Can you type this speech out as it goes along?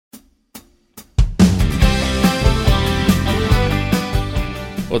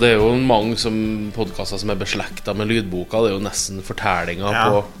Og det jo mange podcaster som beslektet med lydboka. Det jo nesten fortellinger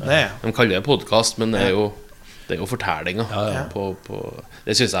på de kaller det podcast, men det jo fortellinger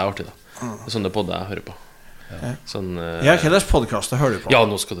det synes jeg artig da. Sånne podder jeg hører på sånn, hva slags podcaster hører du på? Ja,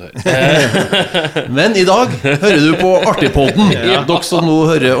 nå skal du høre. Men i dag hører du på Artipodden. Dere som nå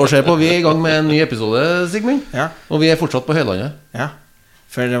hører og ser på, vi I gang med en ny episode, Sigmund. Og vi fortsatt på Høylandet. Ja,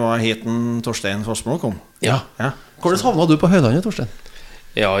 for det var hiten Torstein Fosmo kom. Hvordan havnet du på Høylandet, Torstein?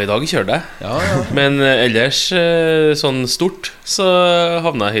 Ja, i dag kjørte jeg. Men ellers sånn stort så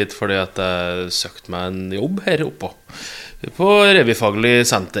havnet jeg hit fordi at jeg søkte meg en jobb her oppe på revyfaglig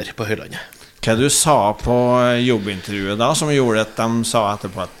senter på Høylandet. Hva du sa på jobbintervjuet da, som gjorde at de sa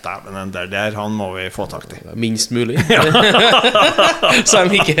etterpå at den der, han må vi få takt I? Minst mulig. Så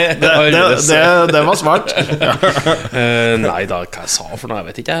de ikke det var svart. Nei da, hva jeg sa for noe, jeg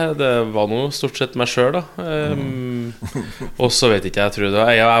vet ikke. Det var noe stort sett meg selv da. Og så vet ikke, jeg tror det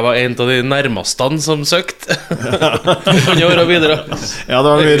jeg var en av de nærmeste som søkte. Kan jeg være videre? Ja, det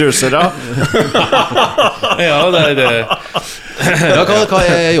var mye russere. Ja, det hva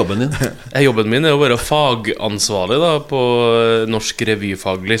jobben din? Jobben min å være fagansvarlig da, på Norsk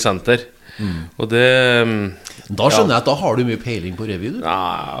Revyfaglig Senter. Og det Da skjønner jeg at da har du mye peiling på revy, du.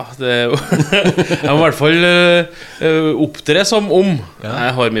 Ja, det jo jeg må I hvert fall opptre som om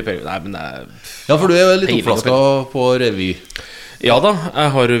jeg har mye peiling. Nei, men ja, for du litt oppflasket på revy. Ja da, jeg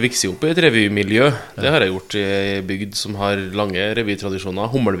har vikset opp I et revymiljø. Det har jeg gjort I bygd som har lange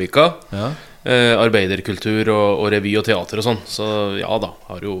revytradisjoner. Hummelvika, arbeiderkultur og revy og teater og sånn. Så ja da,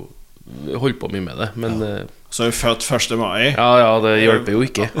 har jo holdt på mye med det, men så født 1. mai. Ja, det hjelper jo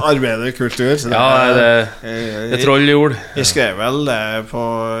ikke. Arbeiderkultur. Ja, det trollgjord. Jeg skrev vel det på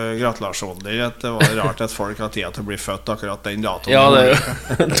gratulasjonen din, at det var rart at folk har tid til å bli født akkurat den datoen. Ja, det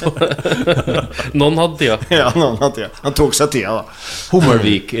noen hadde tida. Ja, noen hadde tida. Han tok seg tida da.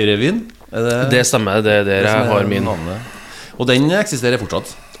 Hummelvik-revyen? Det stemmer, det der jeg har min navnet. Og den eksisterer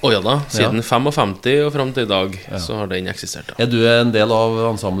fortsatt? Ja da, siden 55 og frem til I dag så har den eksistert da. Du en del av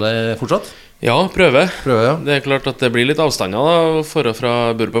ensemblet fortsatt? Ja, prøver ja. Det klart at det blir litt avstander da For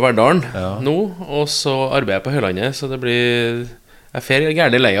bor på Verdalen nå Og så arbeider jeg på Høylandet Så det blir Jeg fer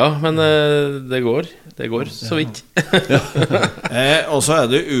gærlig leia Men det går så vidt Og så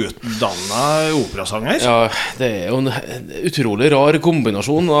du utdannet operasanger. Ja, det jo en utrolig rar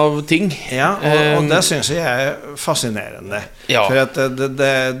kombinasjon av ting Ja, og det synes jeg fascinerende For at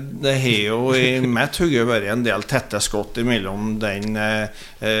det har jo I mitt hugge vært en del tette skott imellom den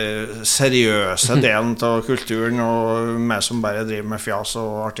seriøse delen av kulturen og meg som bare driver med fjas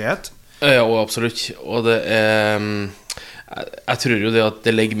og artighet. Ja, absolutt Og det jeg tror jo det at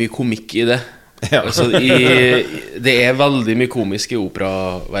det legger mye komikk I det altså, det veldig mye komisk I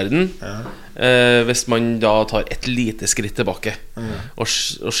operaverden hvis man da tar et lite skritt tilbake og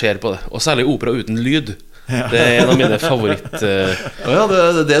ser på det Og særlig opera uten lyd Det en av mine favoritt Ja,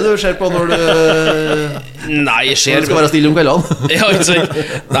 det det du ser på når du Nei, jeg ser Du skal være stille om kveldene Ja, ikke sant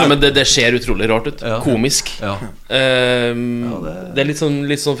Nei, men det ser utrolig rart ut Komisk Det litt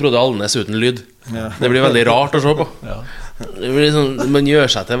sånn Frode Alnes uten lyd Det blir veldig rart å se på Det blir sånn, man gjør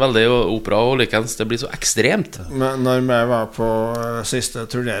seg til veldig opera og likens Det blir så ekstremt Men når vi var på siste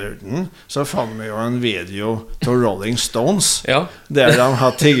turnerrunden Så fant vi jo en video til Rolling Stones Der de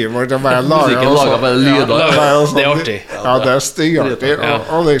har tigget bort og bare laget lyder Det artig Ja, det styggartig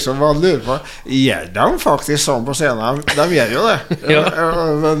og liksom man lurer på Gjør de faktisk sånn på scenen? De gjør jo det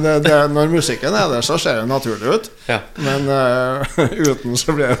Men når musikken der så ser det naturlig ut Men uten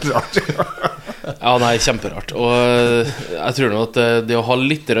så blir det rart Ja, nei, kjemperart Og jeg tror nå at det å ha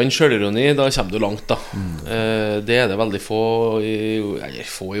litt selvironi Da kommer du langt da Det det veldig få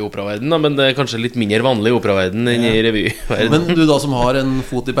I operaverden Men det kanskje litt mindre vanlig I operaverden enn I revyverden Men du da som har en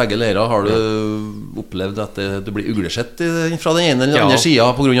fot I begge leirer Har du opplevd at du blir uglesett Fra den ene eller den andre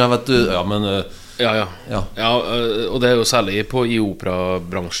siden På grunn av at du Ja, og det jo særlig I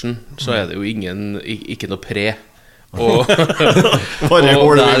operabransjen Så det jo ikke noe pre Og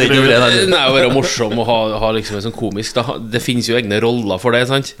være morsom og ha liksom en sånn komisk da. Det finnes jo egne roller for det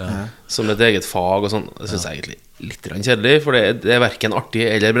sant? Som et eget fag og sånn Det synes jeg egentlig litt kjedelig For det hverken artig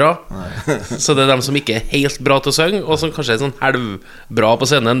eller bra Så det dem som ikke helt bra til å synge Og som kanskje sånn halvbra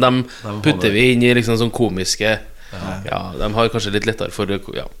på scenen Dem putter vi inn I liksom sånn komiske Ja, de har kanskje litt lettere for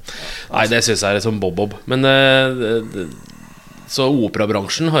Nei, det synes jeg sånn bob Men så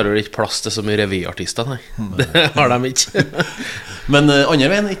operabransjen har jo ikke plass til så mye revyartister, nei. Det har de ikke. Men andre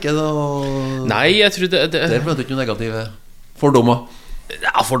veien ikke da? Nei, jeg tror det er ikke noen negative fordommer.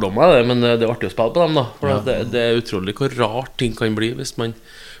 Ja, fordommer det, men det er artig å spille på dem da. For det utrolig hvor rart ting kan bli hvis man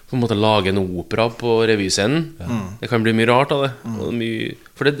på en måte lage en opera på revyscenen. Det kan bli mye rart av det.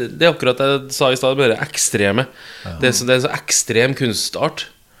 For det akkurat jeg sa i stedet, bare ekstreme. Det er så ekstrem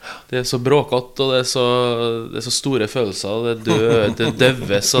kunstart. Det er så bråkete, og det er så store følelser, og det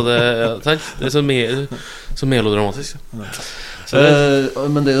døves, og det er så melodramatisk.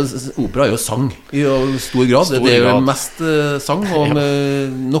 Men opera er jo sang i stor grad. Det er jo mest sang, og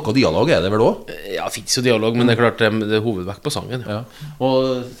noe dialog er det vel også? Ja, det finnes jo dialog, men det er klart det er hovedvekt på sangen.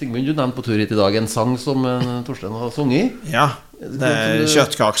 Og Sigmund, du nevnte på tur hit i dag en sang som Torstein har sunget i. Ja, det er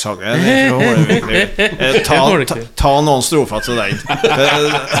kjøttkakesangen. Ta noen strofer til den.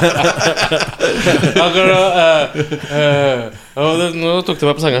 Nå tok det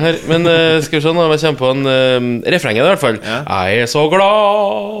meg på sengen her. Men skal vi se nå, jeg kommer på en refrenget i hvert fall. Jeg er så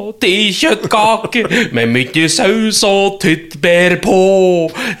glad i kjøttkake med mye saus og tyttbær på.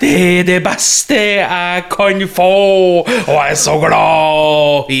 Det er det beste jeg kan få. Og jeg er så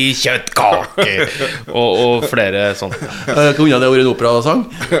glad i kjøttkake. Og flere sånn. Kunne det vært en operasang?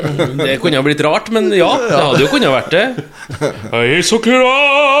 Det kunne ha blitt rart, men ja, det hadde jo kunnet vært det. Jeg er så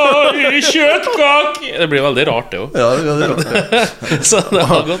glad i kjøttkake. Det blir veldig rart det også. Ja, det blir veldig rart. Så det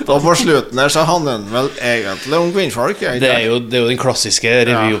var godt. Og på slutten her så handler den vel egentlig om kvinnfolk. Det er jo den klassiske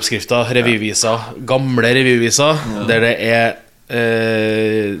revyoppskrifta, revyvisa, gamle revyvisa, der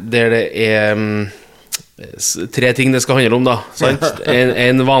det er tre ting det skal handle om da, sant?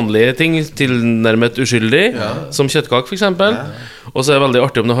 En vanlig ting tilnærmet uskyldig, som kjøttkake for eksempel, og så er det veldig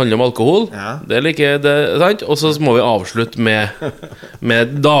artig om det handler om alkohol. Det er like det, sant? Og så må vi avslutte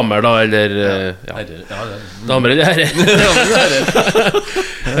med damer da, eller damer eller herre.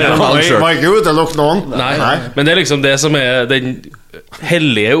 Må ikke utelukke noen. Nei, men det er liksom det som er den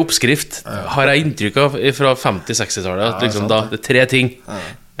hellige oppskrift, har jeg inntrykk av fra 50-60-tallet, at liksom da, det er tre ting.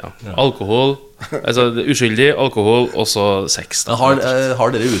 Alkohol, altså uskyldig, alkohol og så sex da. Har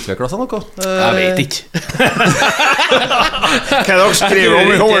dere utviklet seg noe? Jeg vet ikke. Kan dere skrive om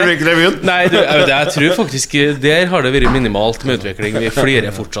i Hårvik-revyen? Nei, jeg tror faktisk der har det vært minimalt med utvikling. Vi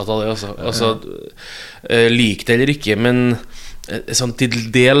flirer fortsatt av det altså, lik det eller ikke, men sånn til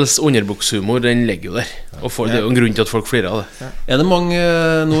dels underbukshumor, den ligger jo der. Og det er jo en grunn til at folk flirer av det. Er det mange,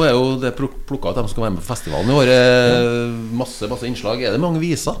 nå er jo det plukket av dem som skal være med på festivalen i år, masse innslag. Er det mange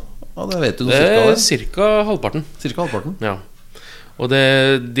viser? Ja, det vet du noe cirka det? Cirka halvparten. Cirka halvparten? Ja. Og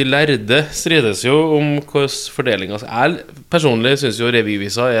de lærde strides jo om hvordan fordelingen. Jeg personlig synes jo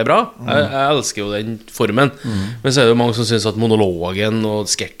revyvisa er bra. Jeg elsker jo den formen. Men så er det jo mange som synes at monologen og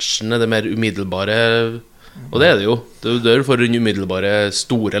sketsjen er det mer umiddelbare. Og det er det jo. Det er for den umiddelbare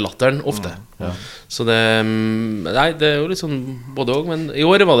store latteren ofte. Så det er jo litt sånn både og. Men i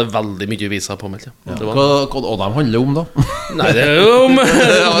år var det veldig mye viser påmeldt. Hva de handler om da? Nei, det er jo om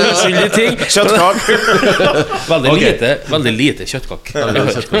uskyldige ting. Kjøttkake. Veldig lite kjøttkake. Men det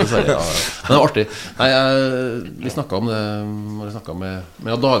er artig. Nei, vi snakket om det. Vi snakket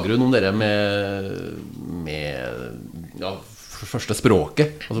med Dagrun om det med første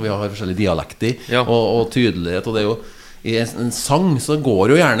språket. Altså vi har forskjellige dialekter og tydelighet. Og det er jo i en sang så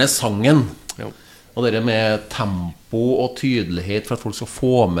går jo gjerne sangen. Og det med tempo og tydelighet for at folk skal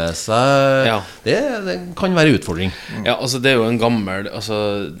få med seg det kan være utfordring. Ja, altså det er jo en gammel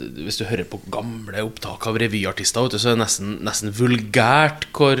hvis du hører på gamle opptak av revyartister, så er det nesten vulgært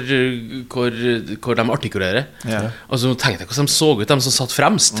hvor de artikulerer. Altså tenk deg hvordan de så ut, de som satt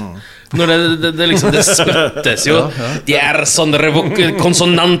fremst. Når det liksom, det spyttes jo. De er sånne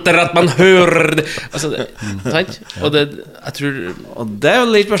konsonanter at man hører det. Altså, sant? Og det, jeg tror... Og det er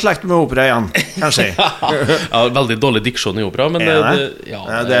jo litt på slekt med opera igjen, kanskje. Ja, veldig dårlig diksjon i opera, men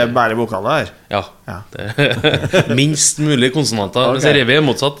det er bare vokaler her. Ja. Det minst mulig konsonanter. Mens revy er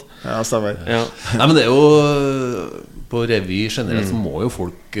motsatt. Ja, stemmer. Nei, men det er jo på revy generelt så må jo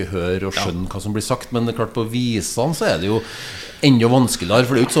folk høre og skjønne hva som blir sagt. Men det er klart på visene så er det jo enda vanskeligere.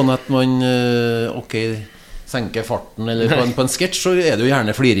 For det er jo ikke sånn at man senker farten. Eller på en sketsj så er det jo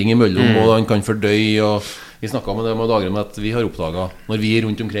gjerne fliring imellom, og han kan fordøye. Og vi snakket med det med Dagrun at vi har oppdaget, når vi er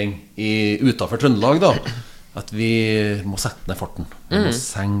rundt omkring utenfor Trøndelag da, at vi må sette ned farten. Vi må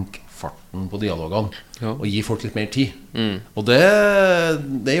senke farten på dialogene og gi folk litt mer tid. Og det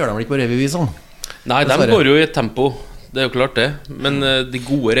gjør de vel ikke på revyvisene. Nei, de går jo i et tempo. Det er jo klart det. Men de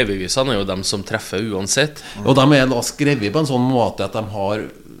gode revyvisene er jo dem som treffer uansett. Og de er da skrevet på en sånn måte at de har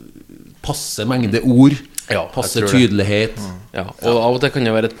passe mengde ord, passe tydelighet. Og av og til kan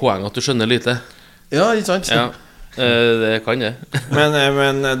det være et poeng at du skjønner lite. Ja, ikke sant? Ja, det kan det. Men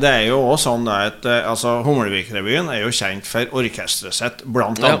det er jo også sånn at Hummelvik-revyen er jo kjent for orkestret sitt,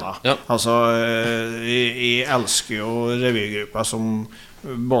 blant annet. Altså, jeg elsker jo revygrupper som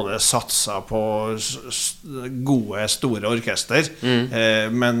både satsa på gode, store orkester,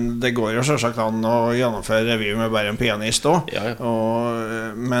 men det går jo selvsagt an å gjennomføre revy med bare en pianist også.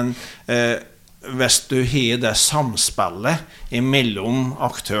 Men hvis du har det samspillet mellom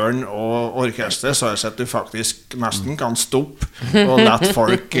aktøren og orkestret, så er det at du faktisk nesten kan stoppe og lette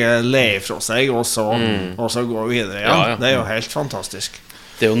folk le fra seg, og så gå videre igjen. Det er jo helt fantastisk.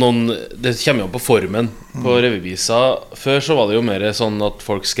 Det er jo det kommer jo på formen på revyvisa. Før så var det jo mer sånn at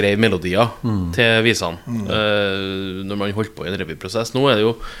folk skrev melodier til visene når man holdt på i en revyprosess. Nå er det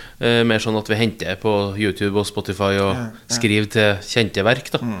jo mer sånn at vi henter på YouTube og Spotify og skriver til kjente verk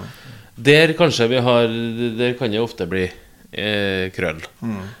da. Der kanskje der kan det ofte bli krøll.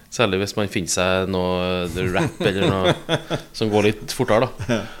 Særlig hvis man finner seg noe rap eller noe som går litt fortere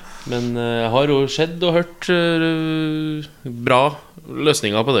da. Men jeg har jo sett og hørt bra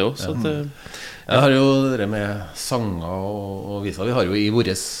løsninger på det også, jeg har jo det med sanger og viser. Vi har jo i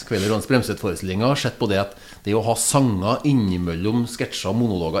våre Kvelder og Bremset-forestillinger sett på det at det å ha sanger innimellom sketsjer og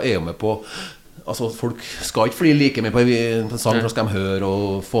monologer er jo med på. Altså, folk skal ikke fly like med på en sang, så skal de høre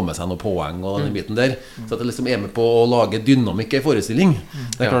og få med seg noen poeng og den biten der. Så at det liksom er med på å lage dynamikk i forestilling.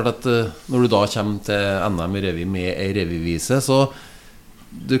 Det er klart at når du da kommer til NM i revy med en revyvise, så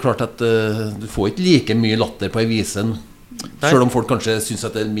det er klart at du får ikke like mye latter på en vise, selv om folk kanskje synes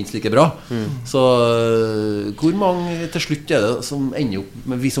at det er minst like bra. Så hvor mange til slutt er det som ender opp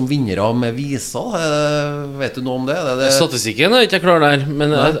med vi som vinnere med viser? Vet du noe om det? Statistikken er ikke klar der,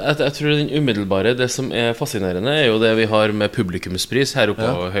 men jeg tror den umiddelbare, det som er fascinerende, er jo det vi har med publikumspris her oppe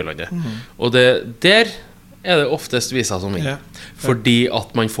på Høylandet. Og der er det oftest viser som vinner, fordi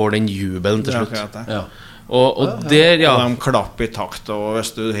at man får den jubelen til slutt. Og der, og de klapper i takt, og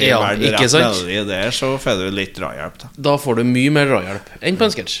hvis du har vært rett melodi der, så får du litt drahjelp da får du mye mer drahjelp enn på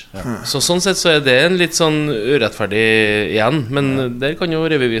en sketsj. Så sånn sett så er det en litt sånn urettferdig igjen, men der kan jo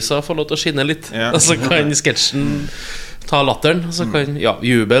revyvisa få lov til å skinne litt, og så kan sketsjen ta latteren, så kan,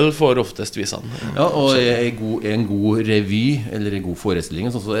 jubel får oftest visene. Og en god revy, eller en god forestilling,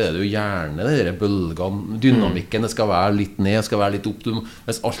 så er det jo gjerne det der bølgene, dynamikken, det skal være litt ned, det skal være litt opp.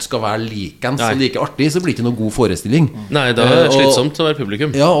 Hvis alt skal være likens og like artig, så blir det ikke noe god forestilling. Nei, da er det slitsomt å være publikum.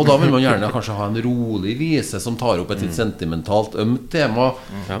 Ja, og da vil man gjerne kanskje ha en rolig vise som tar opp et litt sentimentalt, ømt tema.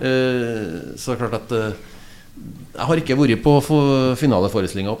 Så det er klart at jeg har ikke vært på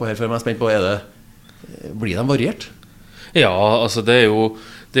finaleforestillinger på her før, men jeg er spent på, blir de variert? Ja, altså det er jo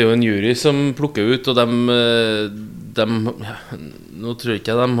en jury som plukker ut, og nå tror jeg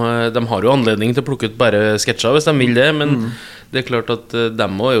ikke de har jo anledning til å plukke ut bare sketsjer hvis de vil det, men det er klart at de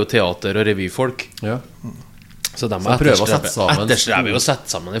er jo teater- og revyfolk. Så de etterstreber å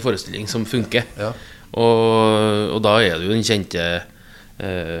sette sammen en forestilling som funker. Og da er det jo den kjente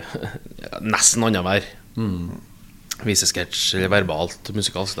nesten annenhver visesketsj, eller verbalt,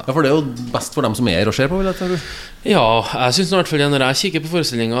 musikalsk da. For det er jo best for dem som er og ser på, vil jeg tro. Ja, jeg synes i hvert fall når jeg kikker på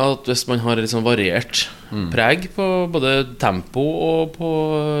forestillinger at hvis man har et sånn variert preg på både tempo og på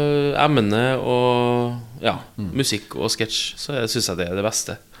emne og musikk og sketsj, så synes jeg det er det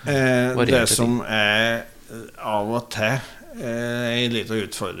beste. Det som er av og til en liten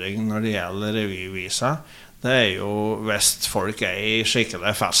utfordring når det gjelder revyvisa, det er jo hvis folk er i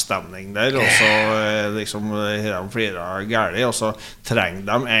skikkelig feststemning der, og så liksom de flirer gærlig, og så trenger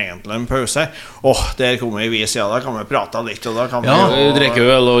de egentlig en pause. Der kommer vi vis, da kan vi prate litt, og da kan vi drikke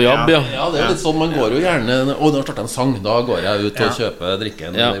øl og jabb, Ja, det er jo litt sånn, man går jo gjerne, nå starter en sang, da går jeg ut og kjøper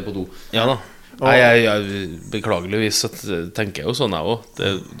drikken på do. Ja da. Jeg beklageligvis tenker jeg jo sånn jeg også.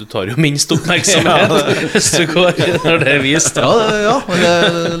 Du tar jo minst oppmerksomhet hvis du går når det er vist. Men det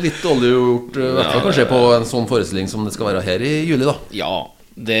er litt dårlig gjort, i hvert fall kanskje på en sånn forestilling som det skal være her i juli da. Ja,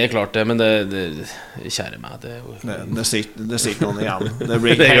 det er klart det, men det kjære meg, det sitter noen igjen. Det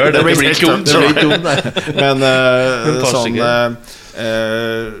blir ikke dumt. Men sånn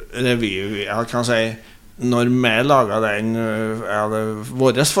revy, jeg kan si, når vi lager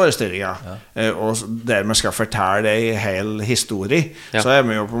våre forestillinger, og der vi skal fortelle en hel historie, så er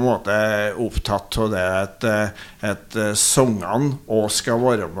vi jo på en måte opptatt av det at sangene også skal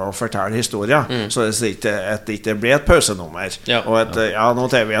være med å fortelle historier, så det ikke blir et pausenummer. Og nå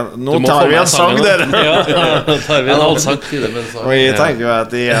tar vi en sang der. Nå tar vi en allsang. Og jeg tenker jo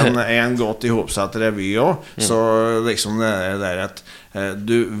at i en godt ihopsatt revy også, så liksom det der at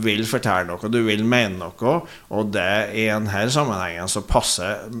du vil fortelle noe, du vil mene noe, og det i denne sammenhengen så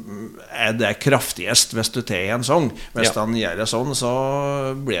er det kraftigst hvis du tar en sang. Hvis han gjør det sånn, så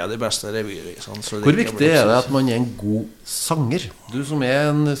blir det beste revyet. Hvor viktig er det at man er en god sanger? Du som er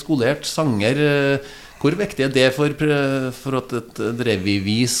en skolert sanger, Hvor viktig det for at et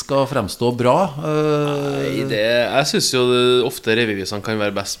revyvis skal fremstå bra? Jeg synes jo ofte revyvisene kan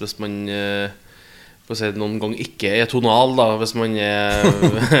være best hvis man noen gang ikke tonal da, hvis man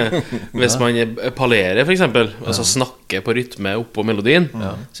palerer for eksempel, altså snakker på rytme oppå melodien,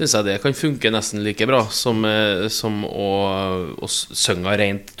 synes jeg det kan funke nesten like bra som å synge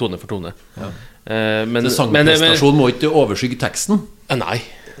rent tone for tone. Sangprestasjon må ikke overskygge teksten? Nei,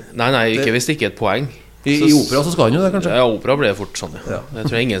 ikke hvis det ikke er et poeng. I opera så skal han jo det, kanskje? Ja, opera blir fort sånn, ja. Jeg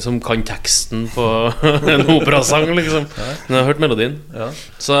tror ingen som kan teksten på en operasang, liksom. Men jeg har hørt melodien.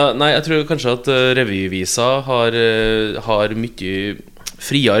 Så nei, jeg tror kanskje at revyvisa har mye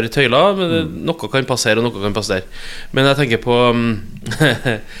friere tøyler, men noe kan passere og noe kan passere. Men jeg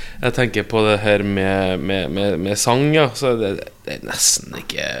tenker på det her med sang, ja, så det er nesten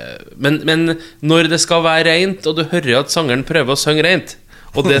ikke men når det skal være rent, og du hører at sangeren prøver å synge rent,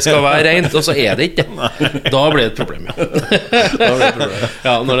 og det skal være rent, og så er det ikke. Da blir det et problem,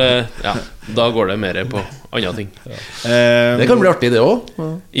 da går det mer på andre ting. Det kan bli artig det også.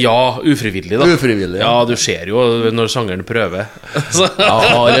 Ja, ufrivillig da. Ufrivillig, ja. Du ser jo når sangeren prøver. Så,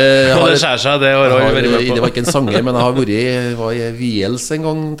 det skjer seg, det var ikke en sanger, men jeg var i Viels en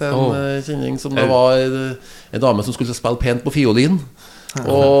gang til en kjenning som det var en dame som skulle spille pent på fiolin,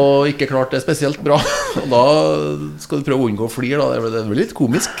 og ikke klart det spesielt bra. Og da skal du prøve å unngå å flire da. Det blir litt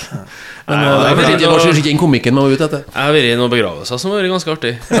komisk. Men det var ikke en komikken man var ute etter. Jeg har vært i noen begravelser som har vært ganske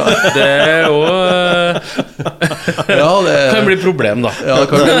artig. Det er jo kan bli problem da. Ja,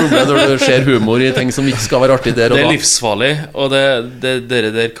 det kan bli problem når du ser humor i ting som ikke skal være artig der og da. Det er livsfarlig. Og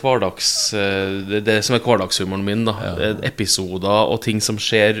det som er hverdagshumoren min da, episoder og ting som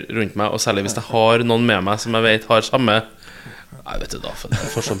skjer rundt meg, og særlig hvis jeg har noen med meg som jeg vet har samme. Jeg vet da, for jeg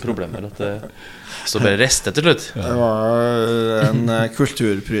får sånne problemer at det står bare restet til slutt. Det var en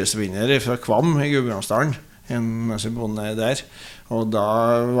kulturprisvinner fra Kvam i Gudbrandsdalen, mens vi bodde der. Og da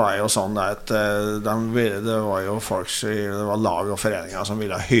var det jo sånn at det var jo folk, det var lag og foreninger som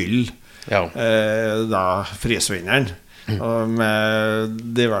ville hylle da prisvinneren. Og med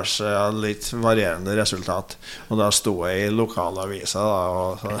diverse litt varierende resultat. Og da stod jeg i lokalaviser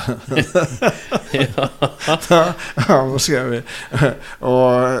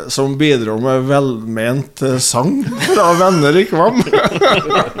og som bidro med velment sang fra venner i Kvam.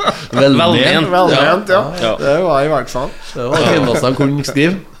 Velment, ja. Det var i hvert fall. Det var det eneste han kunne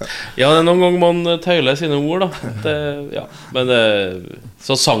skrive. Ja, det er noen ganger man tøyler sine ord da. Men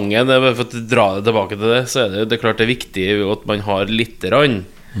så sangen, for å dra det tilbake til det, så er det klart det er viktig at man har litt rann.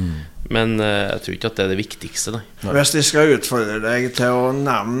 Men jeg tror ikke at det er det viktigste. Nei. Hvis jeg skal utfordre deg til å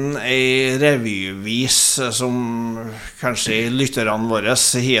nevne en revyvis som kanskje lytterne våre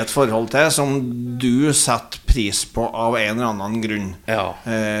har et forhold til, som du setter pris på av en eller annen grunn,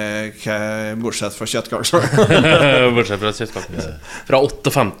 bortsett fra kjøttkaker. Bortsett fra kjøttkaker. Fra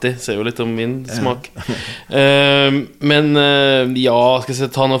 58, ser jo litt om min smak. Men skal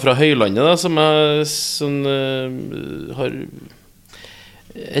jeg ta noe fra Høylandet da, som har...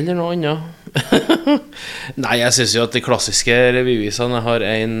 Eller noe annet. Nei, jeg synes jo at de klassiske revyvisene har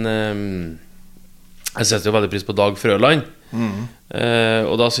jeg setter jo veldig pris på Dag Frøland.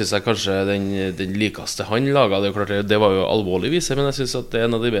 Og da synes jeg kanskje den likeste han laget, det var jo alvorlig vise, men jeg synes at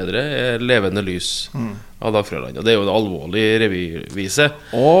en av de bedre er Levende lys av Dag Frøland. Og det er jo en alvorlig revyvise.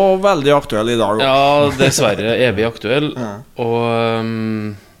 Og veldig aktuell i dag også. Ja, dessverre evig aktuell. Og...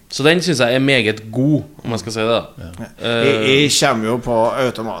 Så den synes jeg er meget god, om jeg skal si det da. Jeg kommer jo på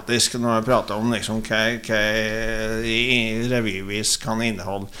automatisk når jeg prater om liksom, hva revyvis kan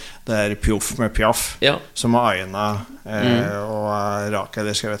inneholde. Det er Pjoff med Pjaff, som Aina og Rakel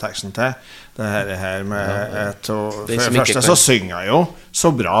skrev teksten til. Det her med for det første så synger jeg jo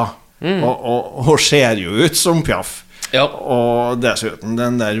så bra, og ser jo ut som Pjaff. Og dessuten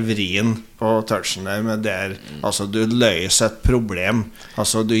den der vrien på touchen der med der, altså du løser et problem,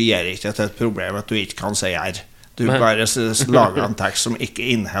 altså du gjør ikke til et problem at du ikke kan si R. Du bare lager en tekst som ikke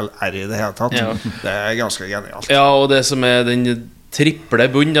inneholder R i det hele tatt. Det er ganske genialt. Ja, og det som er den triple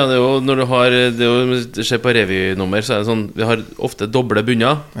bunn, det er jo når du har det skjer på revynummer, så er det sånn, vi har ofte doble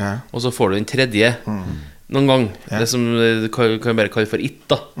bunner, og så får du den tredje noen gang, det som kan bare kalle for it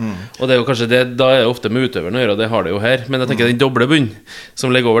da. Og det er jo kanskje det, da er det ofte med utøveren å gjøre, og det har det jo her. Men jeg tenker den doble bunn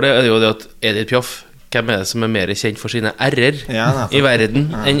som legger over det, er jo det at Edith Piaf, hvem er det som er mer kjent for sine R-er i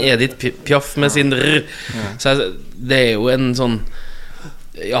verden enn Edith Piaf med sin R? Så det er jo en sånn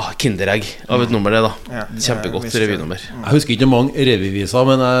kinderegg av et nummer det da. Kjempegodt revynummer. Jeg husker ikke mange revyviser,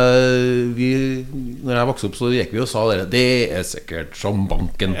 men når jeg vokste opp så gikk vi og sa det er sikkert som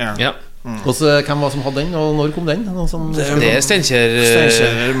banken. Hvem var som hadde den, og når kom den? Det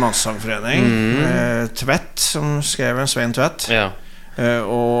Steinkjer Mannssangforening. Tvedt, som skrev en Svein Tvedt.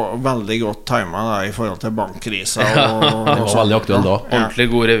 Og veldig godt timet da, i forhold til bankkrisa. Det var veldig aktuelt da. Ordentlig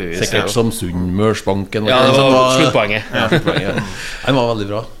god revy. Sikkert som Sunnmørsbanken. Ja, det var sluttpoenget. Den var veldig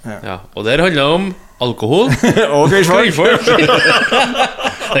bra. Og der handlet det om alkohol og kvinnfolk.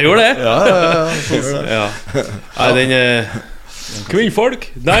 Det gjorde det. Nei, den kvinnfolk.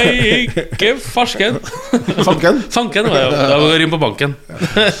 Nei, ikke farsken. Fanken var det. Da var det inn på banken.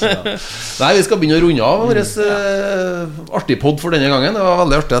 Nei, vi skal begynne å runde av vår Artipodd for denne gangen. Det var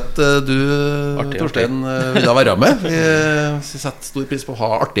veldig artig at du, Torstein, ville være med. Vi setter stor pris på å ha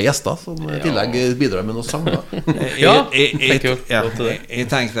artige gjester som i tillegg bidrar med noe sang. Jeg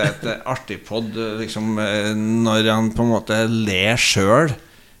tenkte at Artipodd liksom, når han på en måte ler selv,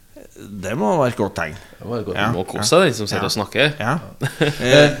 det må være et godt tegn. Du må kose deg den som sitter og snakker.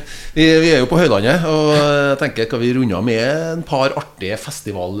 Vi er jo på Høylandet, og jeg tenker, kan vi runde av med en par artige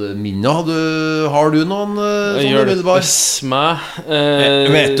festivalminner? Har du noen sånne umiddelbar?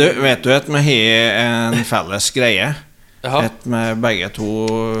 Vet du at vi har en felles greie? At vi begge to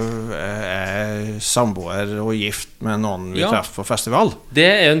er samboer og gift med noen vi treffer på festival. Det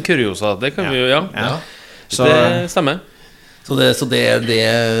er en kuriosa, det kan vi jo, det stemmer. Så det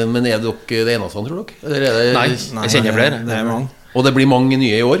men er dere det eneste, tror dere? Nei, jeg kjenner flere. Det er mange. Og det blir mange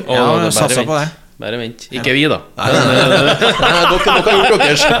nye i år? Ja, satser på det. Bare vent. Ikke vi da. Nei, dere har gjort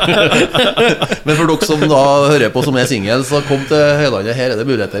deres. Men for dere som da hører på som er single, så kom til Høylandet. Her er det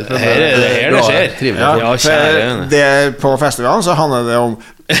muligheter. Her det skjer. Det på festivalen så handler det om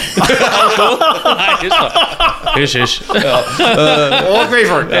Hysj. Og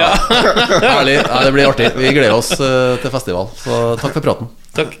kvinnfolk. Herlig, det blir artig. Vi gleder oss til festival. Så takk for praten.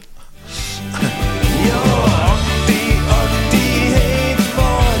 Takk.